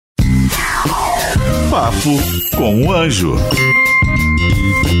Papo com o Anjo.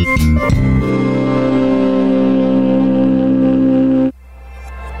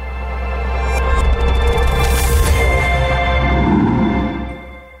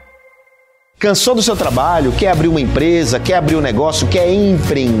 Cansou do seu trabalho? Quer abrir uma empresa? Quer abrir um negócio? Quer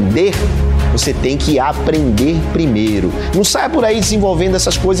empreender? Você tem que aprender primeiro. Não saia por aí desenvolvendo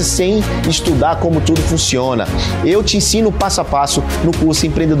essas coisas sem estudar como tudo funciona. Eu te ensino passo a passo no curso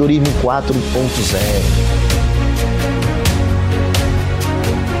Empreendedorismo 4.0.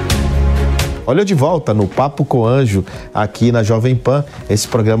 Olha eu de volta no Papo com Anjo, aqui na Jovem Pan, esse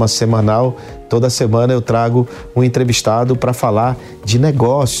programa semanal. Toda semana eu trago um entrevistado para falar de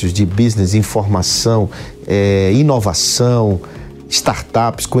negócios, de business, informação, inovação,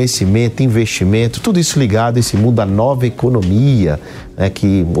 startups, conhecimento, investimento, tudo isso ligado a esse mundo da nova economia, né,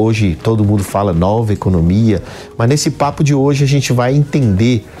 que hoje todo mundo fala nova economia, mas nesse papo de hoje a gente vai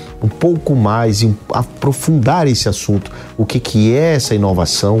entender um pouco mais e aprofundar esse assunto, o que é essa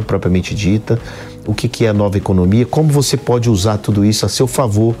inovação propriamente dita, o que é a nova economia, como você pode usar tudo isso a seu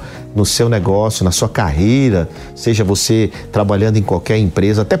favor no seu negócio, na sua carreira, seja você trabalhando em qualquer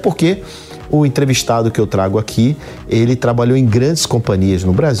empresa, até porque o entrevistado que eu trago aqui, ele trabalhou em grandes companhias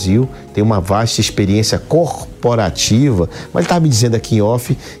no Brasil, tem uma vasta experiência corporativa, mas ele estava me dizendo aqui em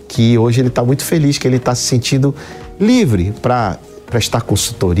off que hoje ele está muito feliz, que ele está se sentindo livre para prestar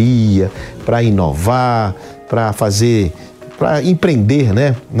consultoria, para inovar, para empreender,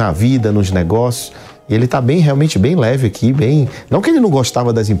 né, na vida, nos negócios. E ele está realmente bem leve aqui, não que ele não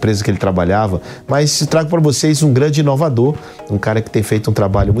gostava das empresas que ele trabalhava, mas trago para vocês um grande inovador, um cara que tem feito um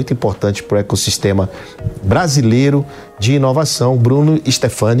trabalho muito importante para o ecossistema brasileiro de inovação, Bruno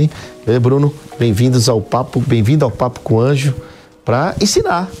Stefani. Bruno, bem-vindo ao Papo com o Anjo, para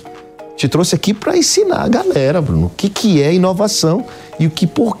ensinar. Te trouxe aqui para ensinar a galera, Bruno, o que é inovação e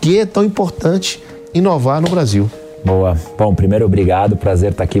por que é tão importante inovar no Brasil. Boa. Bom, primeiro, obrigado.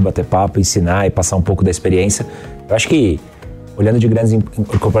 Prazer estar aqui, bater papo, ensinar e passar um pouco da experiência. Eu acho que, olhando de grandes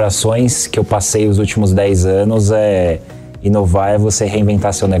corporações que eu passei os últimos 10 anos, inovar é você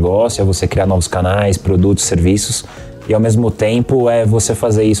reinventar seu negócio, é você criar novos canais, produtos, serviços e, ao mesmo tempo, é você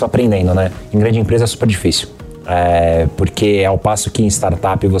fazer isso aprendendo, né? Em grande empresa é super difícil, porque ao passo que em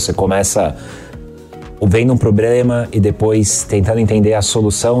startup você começa vendo um problema e depois tentando entender a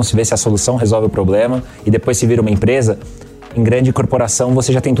solução, se vê se a solução resolve o problema e depois se vira uma empresa, em grande corporação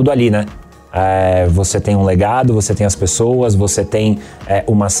você já tem tudo ali, né? Você tem um legado, você tem as pessoas, você tem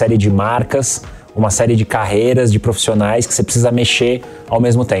uma série de marcas, uma série de carreiras, de profissionais que você precisa mexer ao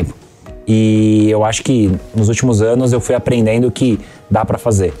mesmo tempo. E eu acho que nos últimos anos eu fui aprendendo que dá para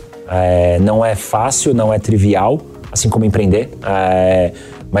fazer. Não é fácil, não é trivial, assim como empreender,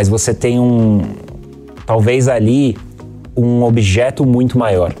 mas você tem talvez ali um objeto muito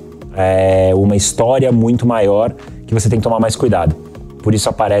maior, uma história muito maior que você tem que tomar mais cuidado. Por isso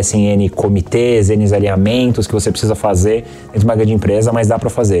aparecem N comitês, N alinhamentos que você precisa fazer dentro de uma grande empresa, mas dá para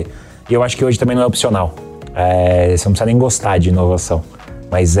fazer. E eu acho que hoje também não é opcional. Você não precisa nem gostar de inovação,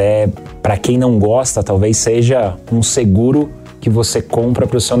 mas para quem não gosta, talvez seja um seguro que você compra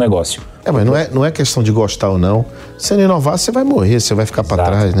para o seu negócio. Mas não é questão de gostar ou não. Se não inovar, você vai morrer, você vai ficar para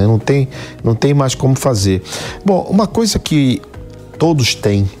trás, né? Não tem mais como fazer. Bom, uma coisa que todos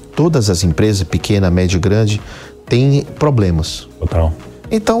têm, todas as empresas, pequena, média e grande, têm problemas. Total.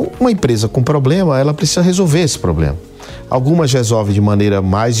 Então, uma empresa com problema, ela precisa resolver esse problema. Algumas resolvem de maneira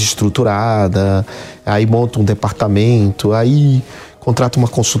mais estruturada, aí monta um departamento, aí contrata uma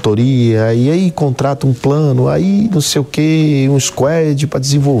consultoria, e aí contrata um plano, aí não sei o que, um squad para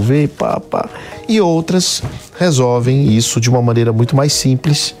desenvolver, E outras resolvem isso de uma maneira muito mais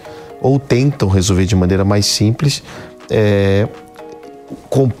simples, ou tentam resolver de maneira mais simples,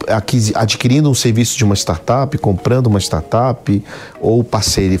 adquirindo um serviço de uma startup, comprando uma startup, ou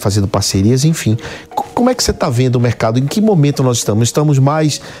fazendo parcerias, enfim. Como é que você está vendo o mercado? Em que momento nós estamos? Estamos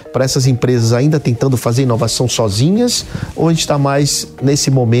mais para essas empresas ainda tentando fazer inovação sozinhas, ou a gente está mais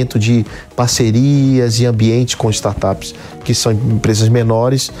nesse momento de parcerias e ambiente com startups, que são empresas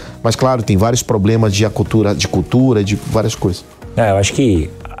menores, mas claro, tem vários problemas de cultura, de várias coisas. Eu acho que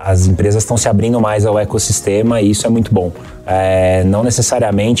as empresas estão se abrindo mais ao ecossistema e isso é muito bom. Não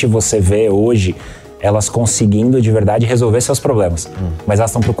necessariamente você vê hoje elas conseguindo de verdade resolver seus problemas, mas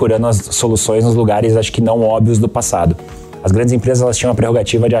elas estão procurando as soluções nos lugares, acho que não óbvios do passado. As grandes empresas, elas tinham a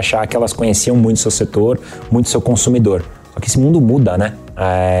prerrogativa de achar que elas conheciam muito seu setor, muito seu consumidor. Só que esse mundo muda, né?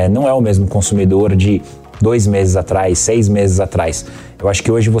 Não é o mesmo consumidor de 2 meses atrás, 6 meses atrás. Eu acho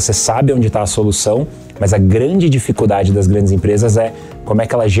que hoje você sabe onde está a solução, mas a grande dificuldade das grandes empresas é como é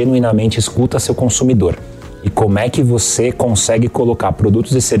que ela genuinamente escuta seu consumidor. E como é que você consegue colocar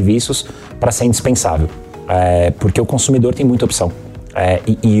produtos e serviços para ser indispensável. Porque o consumidor tem muita opção.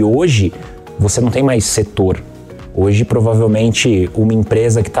 E hoje, você não tem mais setor. Hoje, provavelmente, uma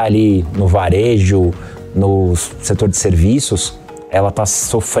empresa que está ali no varejo, no setor de serviços, ela está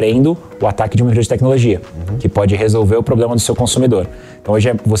sofrendo o ataque de uma empresa de tecnologia, que pode resolver o problema do seu consumidor. Então,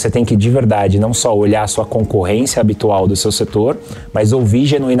 hoje você tem que, de verdade, não só olhar a sua concorrência habitual do seu setor, mas ouvir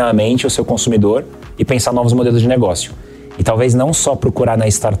genuinamente o seu consumidor e pensar novos modelos de negócio. E talvez não só procurar na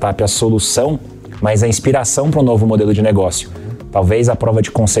startup a solução, mas a inspiração para um novo modelo de negócio. Talvez a prova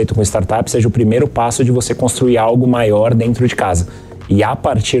de conceito com startup seja o primeiro passo de você construir algo maior dentro de casa. E a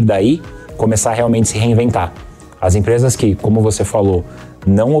partir daí, começar a realmente se reinventar. As empresas que, como você falou,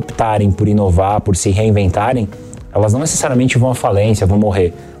 não optarem por inovar, por se reinventarem, elas não necessariamente vão à falência, vão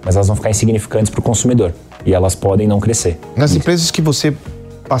morrer, mas elas vão ficar insignificantes para o consumidor. E elas podem não crescer. Nas empresas que você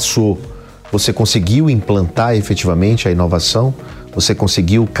passou, você conseguiu implantar efetivamente a inovação? Você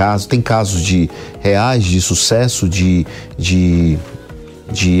conseguiu tem casos reais de sucesso, de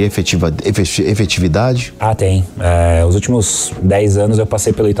efetividade? Tem. Os últimos 10 anos eu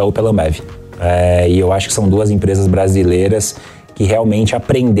passei pelo Itaú e pela Ambev. E eu acho que são duas empresas brasileiras que realmente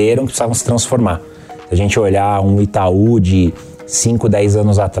aprenderam que precisavam se transformar. Se a gente olhar um Itaú de 5, 10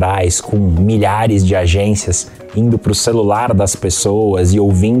 anos atrás, com milhares de agências indo para o celular das pessoas e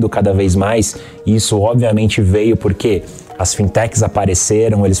ouvindo cada vez mais, e isso obviamente veio porque as fintechs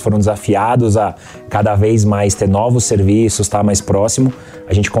apareceram, eles foram desafiados a cada vez mais ter novos serviços, estar mais próximo.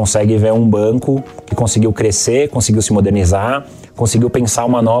 A gente consegue ver um banco que conseguiu crescer, conseguiu se modernizar, conseguiu pensar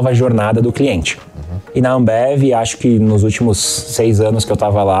uma nova jornada do cliente. E na Ambev, acho que nos últimos 6 anos que eu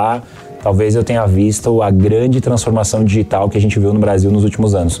estava lá, talvez eu tenha visto a grande transformação digital que a gente viu no Brasil nos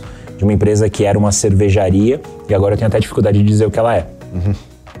últimos anos. De uma empresa que era uma cervejaria e agora eu tenho até dificuldade de dizer o que ela é.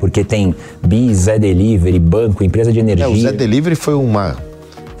 Porque tem BIS, Zé Delivery, banco, empresa de energia. O Zé Delivery foi uma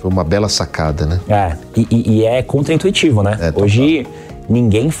bela sacada, né? E é contraintuitivo, né? Hoje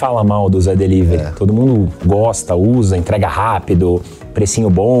ninguém fala mal do Zé Delivery. Todo mundo gosta, usa, entrega rápido, precinho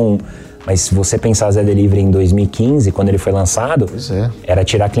bom. Mas se você pensar Zé Delivery em 2015, quando ele foi lançado, era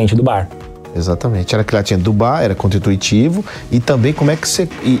tirar cliente do bar. Exatamente, era cliente do bar, era contraintuitivo. E também como é que você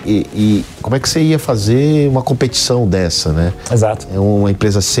ia fazer uma competição dessa, né? Exato. É uma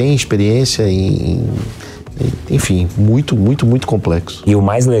empresa sem experiência enfim, muito, muito, muito complexo. E o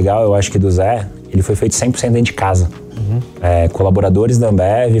mais legal, eu acho que do Zé, ele foi feito 100% dentro de casa. Colaboradores da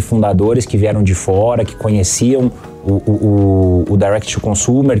Ambev, fundadores que vieram de fora, que conheciam o direct to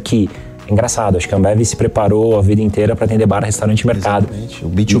consumer, que é engraçado, acho que a Ambev se preparou a vida inteira para atender bar, restaurante e mercado. Exatamente. O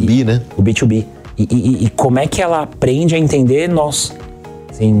B2B, né? O B2B. E como é que ela aprende a entender nós?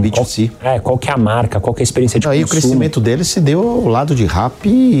 Assim, B2C. Qual que é a marca, qual que é a experiência de consumo. O crescimento dele se deu ao lado de Rappi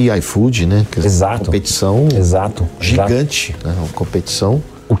e iFood, né? Exato. Competição gigante, exato. Né? Uma competição.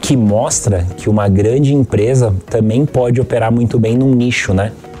 O que mostra que uma grande empresa também pode operar muito bem num nicho,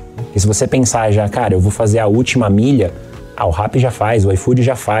 né? Porque se você pensar já, cara, eu vou fazer a última milha, o Rappi já faz, o iFood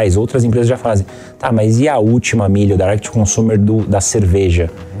já faz, outras empresas já fazem. Tá, mas e a última milha, o direct to consumer da cerveja?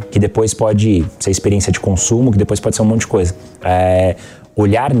 Que depois pode ser experiência de consumo, que depois pode ser um monte de coisa.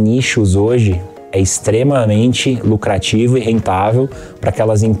 Olhar nichos hoje é extremamente lucrativo e rentável para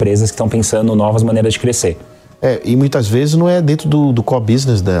aquelas empresas que estão pensando novas maneiras de crescer. E muitas vezes não é dentro do core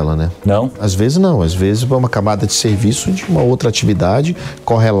business dela, né? Não? Às vezes não, às vezes é uma camada de serviço de uma outra atividade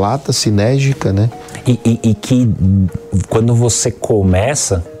correlata, sinérgica, né? E que quando você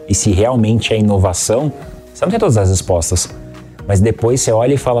começa, e se realmente é inovação, você não tem todas as respostas. Mas depois você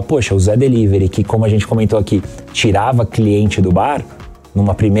olha e fala, poxa, o Zé Delivery, que como a gente comentou aqui, tirava cliente do bar,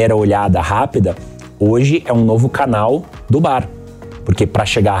 numa primeira olhada rápida, hoje é um novo canal do bar. Porque para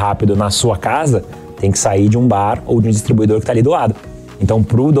chegar rápido na sua casa, tem que sair de um bar ou de um distribuidor que está ali do lado. Então,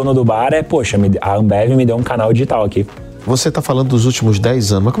 pro dono do bar poxa, a Ambev me deu um canal digital aqui. Você está falando dos últimos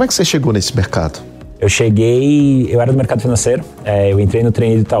 10 anos, mas como é que você chegou nesse mercado? Eu era do mercado financeiro, eu entrei no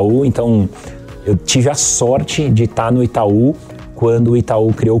trainee do Itaú, então eu tive a sorte de estar no Itaú quando o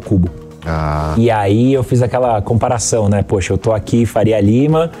Itaú criou o Cubo. E aí eu fiz aquela comparação, né? Poxa, eu tô aqui, Faria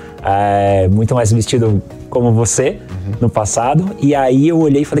Lima, muito mais vestido como você no passado, e aí eu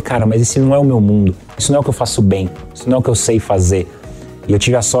olhei e falei, cara, mas esse não é o meu mundo, isso não é o que eu faço bem, isso não é o que eu sei fazer. E eu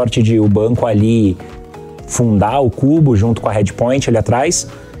tive a sorte de o banco ali fundar o Cubo junto com a Redpoint ali atrás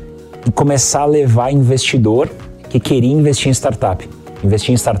e começar a levar investidor que queria investir em startup.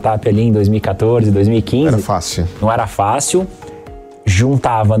 Investir em startup ali em 2014, 2015. Era fácil. Não era fácil.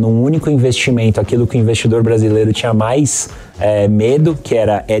 juntava num único investimento aquilo que o investidor brasileiro tinha mais medo, que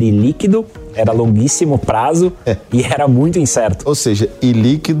era ilíquido, era longuíssimo prazo e era muito incerto. Ou seja,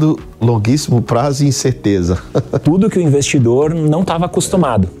 ilíquido, longuíssimo prazo e incerteza. Tudo que o investidor não estava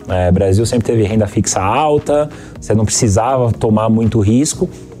acostumado. O Brasil sempre teve renda fixa alta, você não precisava tomar muito risco,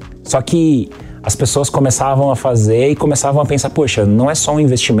 só que as pessoas começavam a fazer e começavam a pensar, poxa, não é só um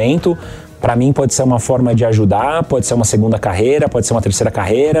investimento, para mim pode ser uma forma de ajudar, pode ser uma segunda carreira, pode ser uma terceira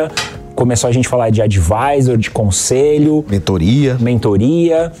carreira. Começou a gente falar de advisor, de conselho,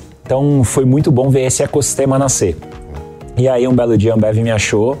 mentoria. Então foi muito bom ver esse ecossistema nascer. E aí um belo dia a Ambev me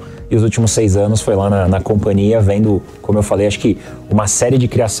achou e os últimos 6 anos foi lá na companhia vendo, como eu falei, acho que uma série de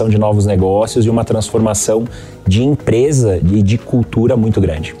criação de novos negócios e uma transformação de empresa e de cultura muito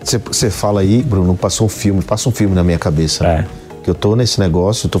grande. Você fala aí, Bruno, passa um filme na minha cabeça. Que eu tô nesse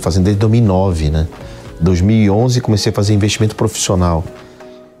negócio, eu tô fazendo desde 2009, né? 2011 comecei a fazer investimento profissional.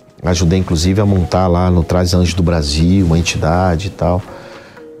 Ajudei inclusive a montar lá no Traz Anjos do Brasil, uma entidade e tal.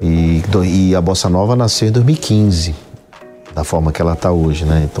 E a Bossa Nova nasceu em 2015, da forma que ela está hoje,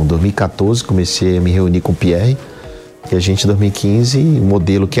 né? Então, em 2014, comecei a me reunir com o Pierre, que a gente, em 2015, o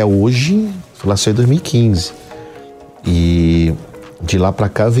modelo que é hoje, nasceu em 2015. E de lá para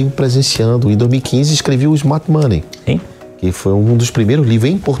cá, eu venho presenciando. Em 2015, escrevi o Smart Money, que foi um dos primeiros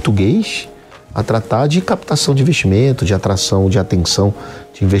livros em português a tratar de captação de investimento, de atração, de atenção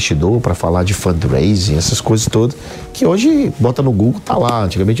de investidor, para falar de fundraising, essas coisas todas, que hoje bota no Google, tá lá,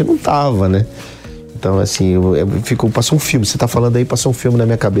 antigamente não tava, né? Então, assim, passou um filme, você tá falando aí, passou um filme na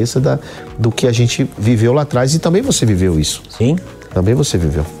minha cabeça do que a gente viveu lá atrás, e também você viveu isso. Sim. Também você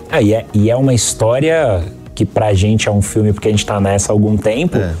viveu. E é uma história que pra gente é um filme porque a gente tá nessa há algum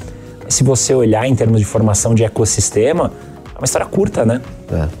tempo, mas se você olhar em termos de formação de ecossistema, uma história curta, né?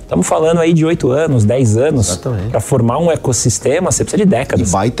 Estamos falando aí de 8 anos, 10 anos. Para formar um ecossistema, você precisa de décadas.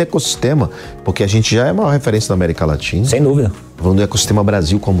 E baita ecossistema, porque a gente já é a maior referência da América Latina. Sem dúvida. Falando do ecossistema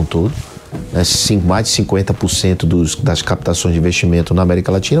Brasil como um todo, né? Mais de 50% das captações de investimento na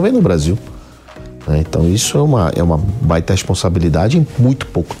América Latina vem no Brasil. Então isso é uma baita responsabilidade em muito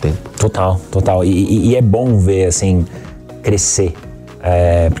pouco tempo. Total. E é bom ver, assim, crescer.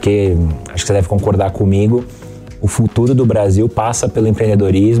 Porque acho que você deve concordar comigo, o futuro do Brasil passa pelo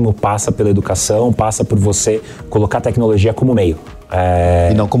empreendedorismo, passa pela educação, passa por você colocar a tecnologia como meio.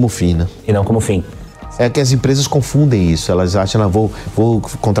 E não como fim, né? E não como fim. É que as empresas confundem isso. Elas acham, vou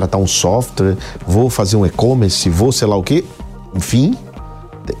contratar um software, vou fazer um e-commerce, vou sei lá o quê. Enfim,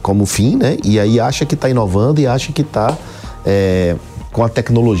 como fim, né? E aí acha que está inovando e acha que está com a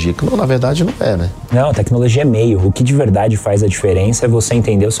tecnologia, que não, na verdade não é, né? Não, a tecnologia é meio. O que de verdade faz a diferença é você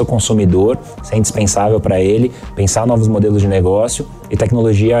entender o seu consumidor, ser indispensável para ele, pensar novos modelos de negócio, e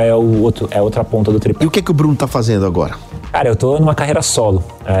tecnologia é outra ponta do tripé. E o que o Bruno está fazendo agora? Cara, eu tô numa carreira solo.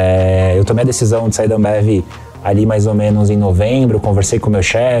 Eu tomei a decisão de sair da Ambev ali mais ou menos em novembro, conversei com o meu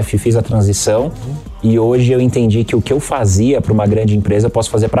chefe, fiz a transição, e hoje eu entendi que o que eu fazia para uma grande empresa eu posso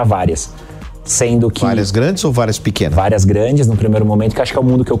fazer para várias. Sendo que... Várias grandes ou várias pequenas? Várias grandes no primeiro momento, que acho que é o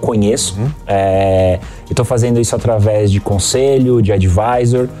mundo que eu conheço. Eu tô fazendo isso através de conselho, de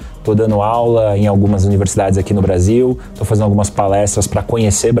advisor, tô dando aula em algumas universidades aqui no Brasil, tô fazendo algumas palestras para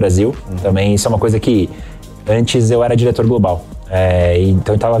conhecer Brasil. Também isso é uma coisa que antes eu era diretor global.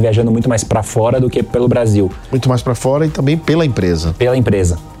 Então eu tava viajando muito mais para fora do que pelo Brasil. Muito mais para fora e também pela empresa. Pela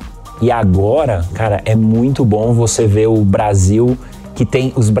empresa. E agora, cara, é muito bom você ver o Brasil, que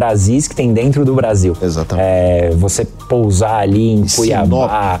tem os Brasis que tem dentro do Brasil. Exatamente. Você pousar ali em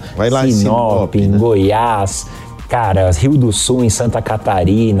Cuiabá, vai lá Sinop, em Goiás, cara, Rio do Sul, em Santa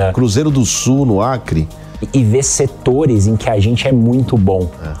Catarina. Cruzeiro do Sul, no Acre. E ver setores em que a gente é muito bom.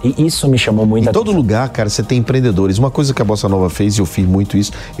 E isso me chamou muito a atenção. Em todo lugar, cara, você tem empreendedores. Uma coisa que a Bossa Nova fez, e eu fiz muito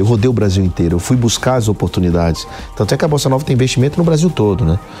isso, eu rodei o Brasil inteiro, eu fui buscar as oportunidades. Tanto é que a Bossa Nova tem investimento no Brasil todo,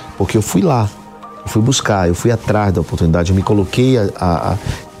 né? Porque eu fui lá, eu fui buscar, eu fui atrás da oportunidade, eu me coloquei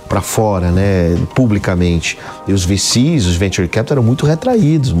para fora, né, publicamente. E os VCs, os Venture Capital eram muito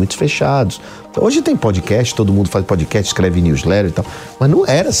retraídos, muito fechados. Então, hoje tem podcast, todo mundo faz podcast, escreve newsletter e tal, mas não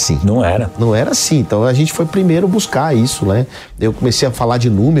era assim. Não era assim. Então a gente foi primeiro buscar isso, né? Eu comecei a falar de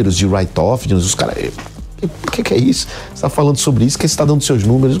números, de write-off, os caras, o que é isso? Você está falando sobre isso, que você está dando seus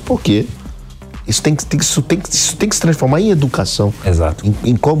números, por quê? Isso tem que se transformar em educação. Exato.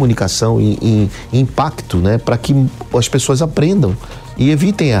 Em comunicação, em impacto, né? Para que as pessoas aprendam e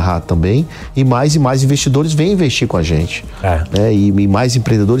evitem errar também, e mais investidores venham investir com a gente. Né? E mais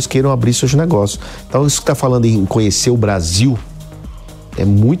empreendedores queiram abrir seus negócios. Então, isso que está falando em conhecer o Brasil, é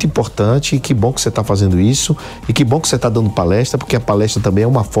muito importante, e que bom que você está fazendo isso, e que bom que você está dando palestra, porque a palestra também é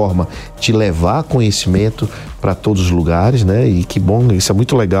uma forma de levar conhecimento para todos os lugares, né? E que bom, isso é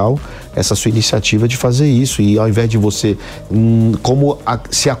muito legal, essa sua iniciativa de fazer isso. E ao invés de você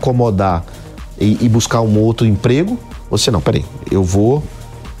se acomodar e buscar um outro emprego, você não, peraí, eu vou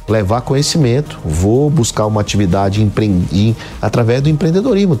levar conhecimento, vou buscar uma atividade através do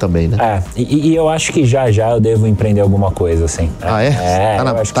empreendedorismo também, né? E eu acho que já eu devo empreender alguma coisa, assim.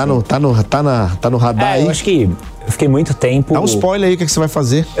 Tá no radar aí? Eu acho que eu fiquei muito tempo... Dá um spoiler aí, o que você vai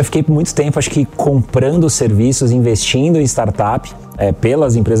fazer? Eu fiquei muito tempo, acho que comprando serviços, investindo em startup,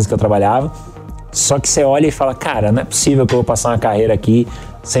 pelas empresas que eu trabalhava, só que você olha e fala, cara, não é possível que eu vou passar uma carreira aqui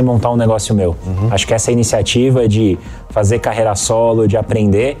sem montar um negócio meu. Acho que essa iniciativa de fazer carreira solo, de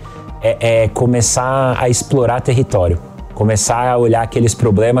aprender, é começar a explorar território. Começar a olhar aqueles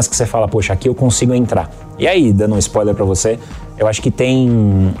problemas que você fala, poxa, aqui eu consigo entrar. E aí, dando um spoiler pra você, eu acho que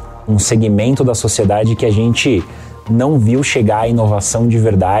tem um segmento da sociedade que a gente não viu chegar à inovação de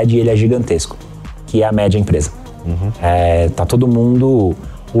verdade, e ele é gigantesco, que é a média empresa. Tá todo mundo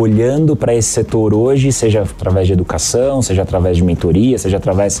olhando para esse setor hoje, seja através de educação, seja através de mentoria, seja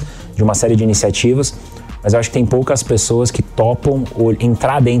através de uma série de iniciativas, mas eu acho que tem poucas pessoas que topam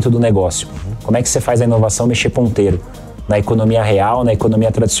entrar dentro do negócio. Como é que você faz a inovação mexer ponteiro? Na economia real, na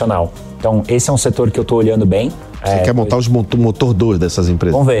economia tradicional. Então, esse é um setor que eu estou olhando bem. Você quer montar os motor 2 dessas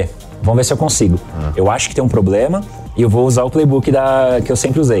empresas? Vamos ver se eu consigo. Eu acho que tem um problema e eu vou usar o playbook que eu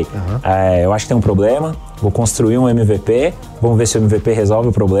sempre usei. Eu acho que tem um problema, vou construir um MVP, vamos ver se o MVP resolve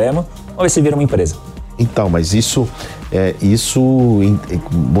o problema, vamos ver se vira uma empresa. Então, mas isso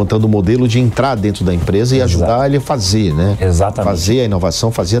montando o modelo de entrar dentro da empresa e ajudar ele a fazer, né? Exatamente. Fazer a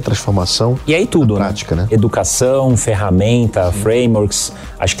inovação, fazer a transformação. E aí tudo, na prática, né? Educação, ferramenta, frameworks.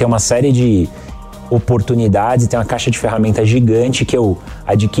 Acho que tem uma série de oportunidades, tem uma caixa de ferramentas gigante que eu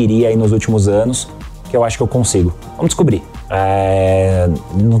adquiri aí nos últimos anos, que eu acho que eu consigo. Vamos descobrir.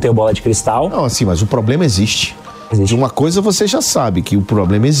 Não tenho bola de cristal. Não, assim, mas o problema existe. De uma coisa você já sabe, que o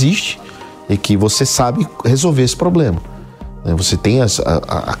problema existe e que você sabe resolver esse problema. Você tem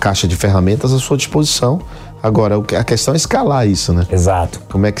a caixa de ferramentas à sua disposição. Agora, a questão é escalar isso, né? Exato.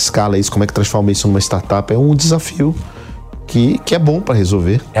 Como é que escala isso? Como é que transforma isso numa startup? É um desafio que é bom para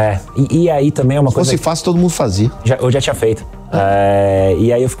resolver. E aí também é uma coisa... Se fosse fácil, todo mundo fazia. Eu já tinha feito.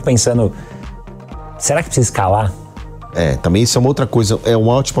 E aí eu fico pensando, será que precisa escalar? Também isso é uma outra coisa, é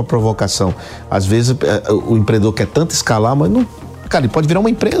uma ótima provocação. Às vezes o empreendedor quer tanto escalar, mas não... Cara, ele pode virar uma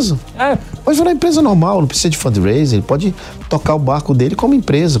empresa. Pode virar uma empresa normal, não precisa de fundraising. Ele pode tocar o barco dele como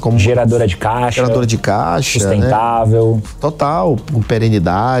empresa. Como geradora de caixa. Sustentável. Né? Total, com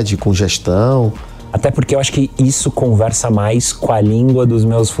perenidade, com gestão. Até porque eu acho que isso conversa mais com a língua dos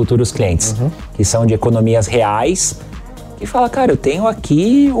meus futuros clientes. Que são de economias reais. Que fala, cara, eu tenho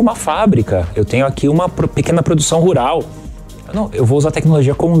aqui uma fábrica. Eu tenho aqui uma pequena produção rural. Eu vou usar a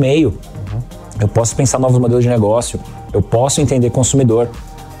tecnologia como meio. Eu posso pensar novos modelos de negócio. Eu posso entender consumidor.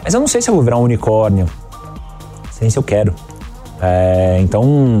 Mas eu não sei se eu vou virar um unicórnio. Não sei se eu quero.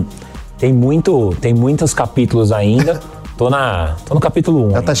 Então, tem muitos capítulos ainda. Tô no capítulo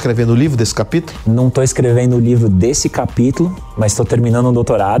 1. Já tá escrevendo o livro desse capítulo? Não tô escrevendo o livro desse capítulo, mas tô terminando um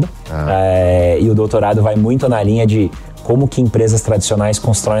doutorado. E o doutorado vai muito na linha de como que empresas tradicionais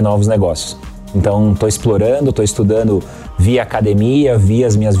constroem novos negócios. Então, tô explorando, tô estudando via academia, via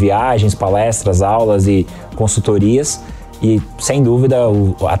as minhas viagens, palestras, aulas e consultorias. E, sem dúvida,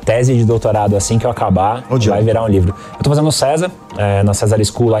 a tese de doutorado, assim que eu acabar, vai virar um livro. Eu tô fazendo no César, na César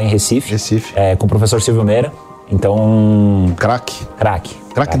School, lá em Recife. Com o professor Silvio Meira. Então...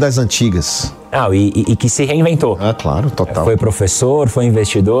 Craque das antigas. E que se reinventou. Claro, total. Foi professor, foi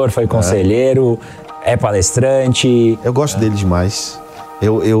investidor, foi conselheiro, é palestrante. Eu gosto dele demais.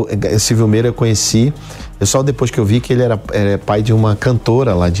 Silvio Meira eu conheci, só depois que eu vi que ele era pai de uma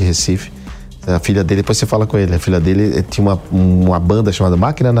cantora lá de Recife. A filha dele, depois você fala com ele, a filha dele tinha uma banda chamada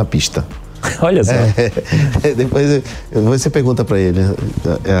Máquina na Pista. Olha só. Depois você pergunta pra ele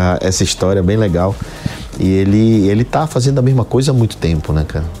essa história bem legal. E ele tá fazendo a mesma coisa há muito tempo, né,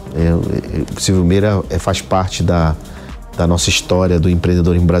 cara? O Silvio Meira faz parte da nossa história do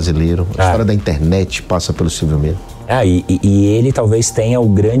empreendedorismo brasileiro. A história da internet passa pelo Silvio Meira. E ele talvez tenha o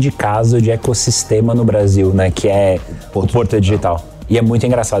grande caso de ecossistema no Brasil, né? Que é o Porto Digital. E é muito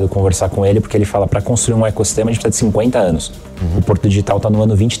engraçado conversar com ele, porque ele fala, para construir um ecossistema a gente precisa de 50 anos. O Porto Digital está no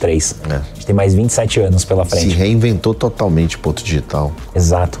ano 23. A gente tem mais 27 anos pela frente. Se reinventou totalmente o Porto Digital.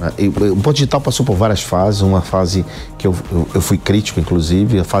 Exato. O Porto Digital passou por várias fases. Uma fase que eu fui crítico,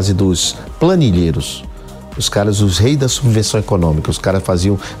 inclusive, a fase dos planilheiros. Os caras, os reis da subvenção econômica, os caras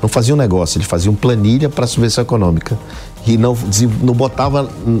não faziam negócio, eles faziam planilha para subvenção econômica e não botava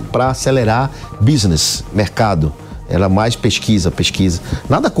para acelerar business, mercado. Era mais pesquisa.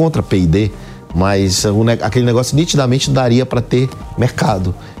 Nada contra P&D, mas aquele negócio nitidamente daria para ter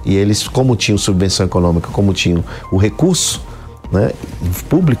mercado. E eles, como tinham subvenção econômica, como tinham o recurso, né,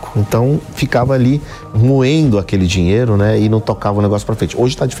 público, então ficava ali moendo aquele dinheiro, né, e não tocava o negócio para frente.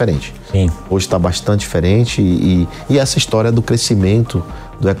 Hoje está diferente. Sim. Hoje está bastante diferente e essa história do crescimento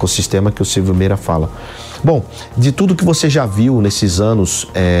do ecossistema que o Silvio Meira fala. Bom, de tudo que você já viu nesses anos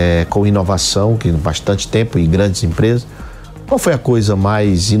com inovação, que bastante tempo em grandes empresas, qual foi a coisa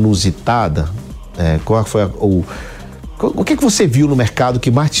mais inusitada? Qual foi o que você viu no mercado que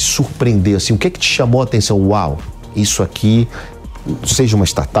mais te surpreendeu? Assim, o que te chamou a atenção? Uau, isso aqui, seja uma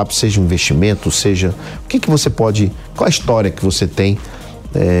startup, seja um investimento, seja... O que você pode... Qual a história que você tem,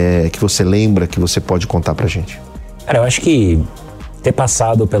 que você lembra, que você pode contar pra gente? Cara, eu acho que ter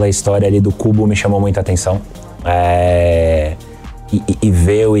passado pela história ali do Cubo me chamou muita atenção. E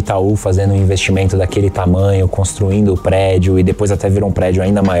ver o Itaú fazendo um investimento daquele tamanho, construindo o prédio e depois até virou um prédio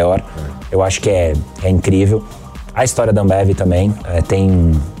ainda maior, eu acho que é incrível. A história da Ambev também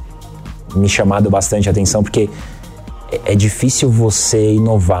tem me chamado bastante a atenção, porque é difícil você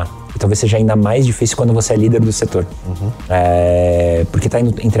inovar. E talvez seja ainda mais difícil quando você é líder do setor. Porque tá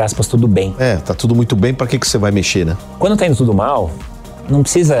indo, entre aspas, tudo bem. Tá tudo muito bem, pra que você vai mexer, né? Quando tá indo tudo mal, não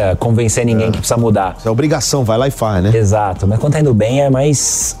precisa convencer ninguém que precisa mudar. É obrigação, vai lá e faz, né? Exato, mas quando tá indo bem é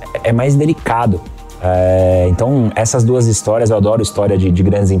mais delicado. Então, essas duas histórias, eu adoro história de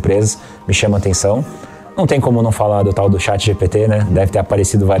grandes empresas, me chama a atenção. Não tem como não falar do tal do ChatGPT, né? Deve ter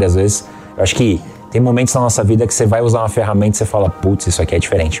aparecido várias vezes. Eu acho que tem momentos na nossa vida que você vai usar uma ferramenta e você fala, putz, isso aqui é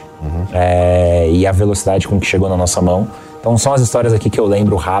diferente. E a velocidade com que chegou na nossa mão. Então são as histórias aqui que eu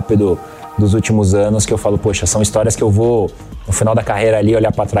lembro rápido dos últimos anos, que eu falo, poxa, são histórias que eu vou, no final da carreira ali,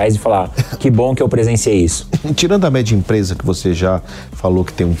 olhar para trás e falar, que bom que eu presenciei isso. Tirando a média empresa, que você já falou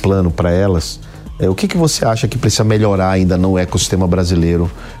que tem um plano para elas, o que você acha que precisa melhorar ainda no ecossistema brasileiro?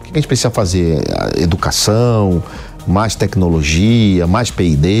 O que a gente precisa fazer? Educação, mais tecnologia, mais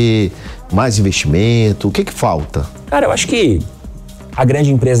P&D, mais investimento? O que falta? Cara, eu acho que a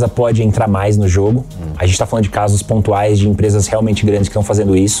grande empresa pode entrar mais no jogo. A gente está falando de casos pontuais de empresas realmente grandes que estão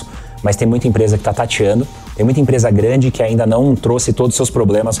fazendo isso, mas tem muita empresa que está tateando, tem muita empresa grande que ainda não trouxe todos os seus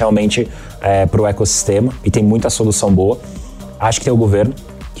problemas realmente para o ecossistema e tem muita solução boa. Acho que tem o governo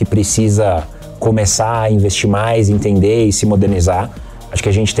que precisa começar a investir mais, entender e se modernizar. Acho que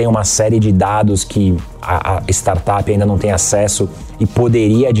a gente tem uma série de dados que a startup ainda não tem acesso e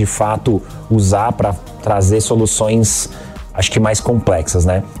poderia, de fato, usar para trazer soluções, acho que mais complexas,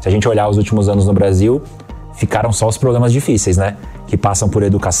 né? Se a gente olhar os últimos anos no Brasil, ficaram só os problemas difíceis, né? Que passam por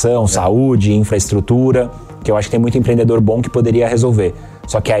educação, saúde, infraestrutura, que eu acho que tem muito empreendedor bom que poderia resolver.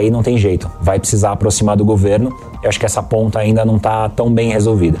 Só que aí não tem jeito, vai precisar aproximar do governo. Eu acho que essa ponta ainda não está tão bem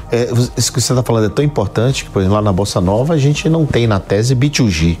resolvida. Isso que você está falando é tão importante que, por exemplo, lá na Bossa Nova a gente não tem na tese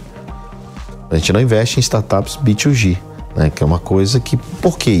B2G. A gente não investe em startups B2G, né? Que é uma coisa que...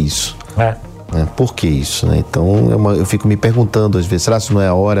 Por que isso? Por que isso? Né? Então eu fico me perguntando às vezes, será que não é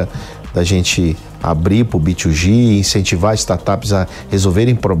a hora da gente abrir para o B2G e incentivar startups a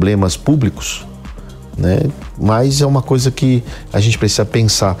resolverem problemas públicos? Né? Mas é uma coisa que a gente precisa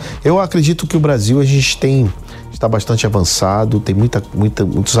pensar. Eu acredito que o Brasil a gente está bastante avançado, tem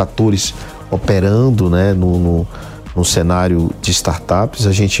muitos atores operando, né, no cenário de startups.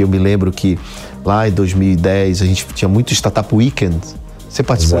 Eu me lembro que lá em 2010 a gente tinha muito Startup Weekend. Você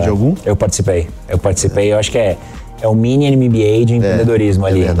participou de algum? Eu participei. Eu acho que é o mini MBA de empreendedorismo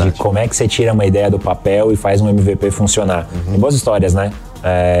ali, de como é que você tira uma ideia do papel e faz um MVP funcionar. Tem boas histórias, né?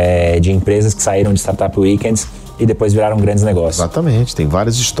 De empresas que saíram de Startup Weekends e depois viraram grandes negócios. Exatamente, tem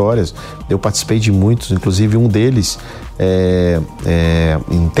várias histórias. Eu participei de muitos, inclusive um deles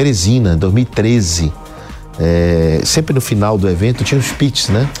em Teresina, em 2013. Sempre no final do evento tinha os pitches,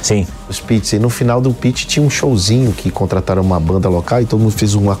 né? Sim. Os pitches. E no final do pitch tinha um showzinho que contrataram uma banda local e todo mundo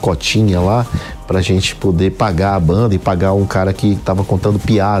fez uma cotinha lá pra gente poder pagar a banda e pagar um cara que tava contando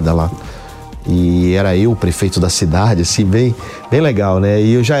piada lá. E era eu, o prefeito da cidade, assim, bem legal, né?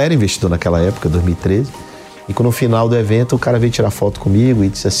 E eu já era investidor naquela época, 2013. E quando no final do evento o cara veio tirar foto comigo e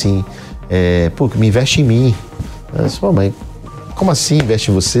disse assim, me investe em mim. Eu disse, mas como assim investe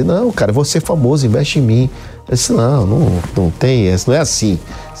em você? Não, cara, você é famoso, investe em mim. Eu disse, não tem, não é assim.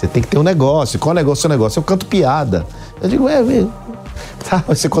 Você tem que ter um negócio. Qual é o negócio? Seu negócio? Eu canto piada. Eu digo, Tá,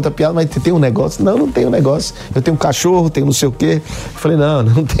 você conta piada, mas tem um negócio? Não tem um negócio. Eu tenho um cachorro, tenho não sei o quê. Eu falei,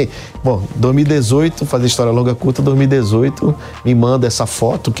 não tem. Bom, 2018, fazer história longa curta, 2018, me manda essa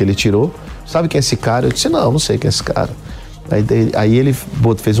foto que ele tirou. Sabe quem é esse cara? Eu disse, não sei quem é esse cara. Aí ele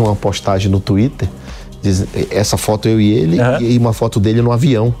fez uma postagem no Twitter, essa foto eu e ele, e uma foto dele no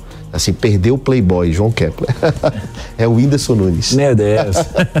avião. Assim, perdeu o Playboy, João Kepler. É o Whindersson Nunes. Meu Deus.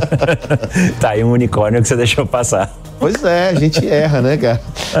 Tá aí um unicórnio que você deixou passar. Pois é, a gente erra, né, cara?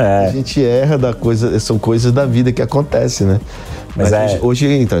 A gente erra são coisas da vida que acontecem, né? Mas hoje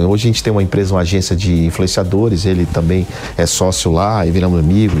a gente tem uma empresa, uma agência de influenciadores, ele também é sócio lá, e viramos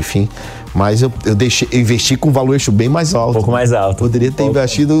amigo, enfim. Mas eu investi com um valuation bem mais alto. Um pouco mais alto. Poderia ter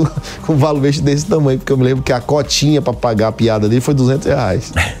investido com um valuation desse tamanho, porque eu me lembro que a cotinha para pagar a piada dele foi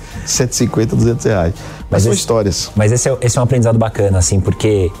R$200. 150, R$200. Mas são histórias. Mas esse é um aprendizado bacana, assim,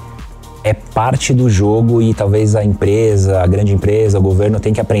 porque é parte do jogo e talvez a empresa, a grande empresa, o governo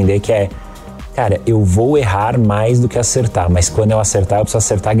tem que aprender que cara, eu vou errar mais do que acertar, mas quando eu acertar, eu preciso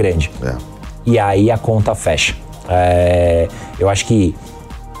acertar grande. E aí a conta fecha. Eu acho que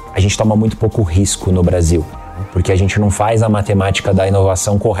a gente toma muito pouco risco no Brasil, porque a gente não faz a matemática da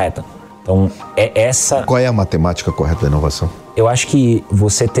inovação correta. Então, Qual é a matemática correta da inovação? Eu acho que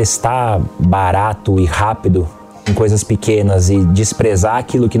você testar barato e rápido em coisas pequenas e desprezar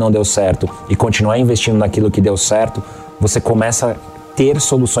aquilo que não deu certo e continuar investindo naquilo que deu certo, você começa a ter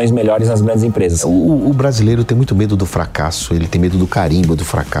soluções melhores nas grandes empresas. O brasileiro tem muito medo do fracasso, ele tem medo do carimbo do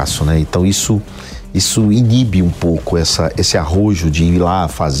fracasso, né? Então isso inibe um pouco esse arrojo de ir lá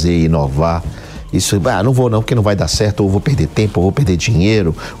fazer, inovar. Isso, não vou não, porque não vai dar certo, ou vou perder tempo, ou vou perder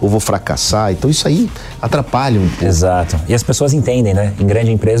dinheiro, ou vou fracassar. Então isso aí atrapalha um pouco. Exato. E as pessoas entendem, né? Em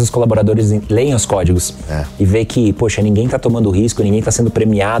grande empresa, os colaboradores leem os códigos e vê que, poxa, ninguém está tomando risco, ninguém está sendo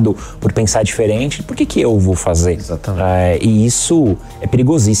premiado por pensar diferente, por que eu vou fazer? Exatamente. E isso é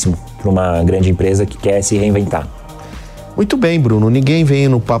perigosíssimo para uma grande empresa que quer se reinventar. Muito bem, Bruno. Ninguém vem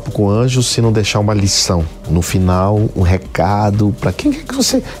no Papo com Anjo se não deixar uma lição. No final, um recado para quem quer que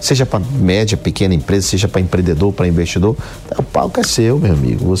você... Seja para média, pequena empresa, seja para empreendedor, para investidor. O palco é seu, meu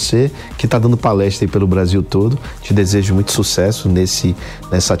amigo. Você que está dando palestra aí pelo Brasil todo, te desejo muito sucesso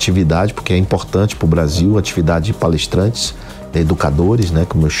nessa atividade, porque é importante para o Brasil, atividade de palestrantes, de educadores, né,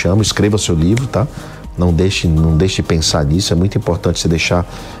 como eu chamo. Escreva seu livro, tá? Não deixe de pensar nisso. É muito importante você deixar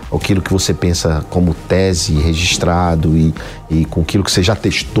aquilo que você pensa como tese registrado e com aquilo que você já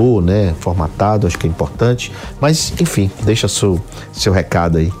testou, né, formatado. Acho que é importante. Mas, enfim, deixa seu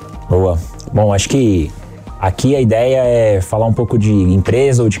recado aí. Boa. Bom, acho que aqui a ideia é falar um pouco de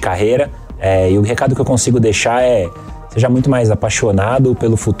empresa ou de carreira. E o recado que eu consigo deixar é: seja muito mais apaixonado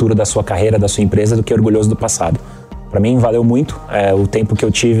pelo futuro da sua carreira, da sua empresa, do que orgulhoso do passado. Para mim, valeu muito o tempo que eu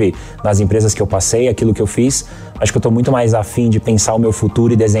tive nas empresas que eu passei, aquilo que eu fiz. Acho que eu estou muito mais afim de pensar o meu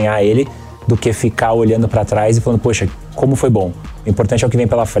futuro e desenhar ele do que ficar olhando para trás e falando, poxa, como foi bom. O importante é o que vem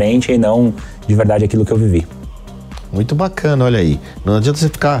pela frente e não, de verdade, aquilo que eu vivi. Muito bacana, olha aí. Não adianta você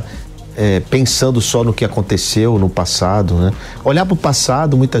ficar pensando só no que aconteceu no passado, né? Olhar para o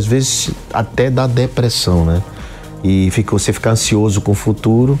passado, muitas vezes, até dá depressão, né? E você fica ansioso com o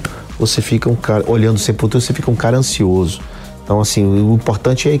futuro, você fica um cara, olhando sempre para o futuro, você fica um cara ansioso. Então, assim, o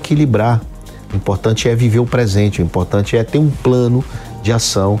importante é equilibrar, o importante é viver o presente, o importante é ter um plano de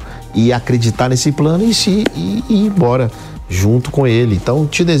ação e acreditar nesse plano e ir embora junto com ele. Então,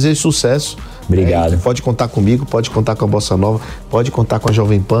 te desejo sucesso. Obrigado. Pode contar comigo, pode contar com a Bossa Nova, pode contar com a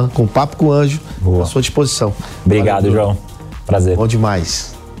Jovem Pan, com o Papo com o Anjo, à sua disposição. Obrigado, valeu, João. Prazer. Bom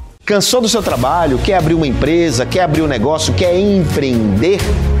demais. Cansou do seu trabalho? Quer abrir uma empresa? Quer abrir um negócio? Quer empreender?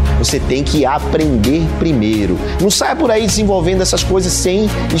 Você tem que aprender primeiro. Não saia por aí desenvolvendo essas coisas sem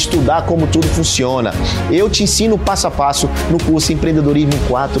estudar como tudo funciona. Eu te ensino passo a passo no curso Empreendedorismo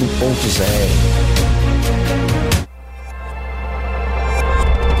 4.0.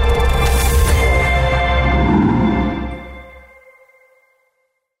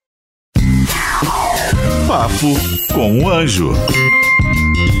 Papo com o Anjo.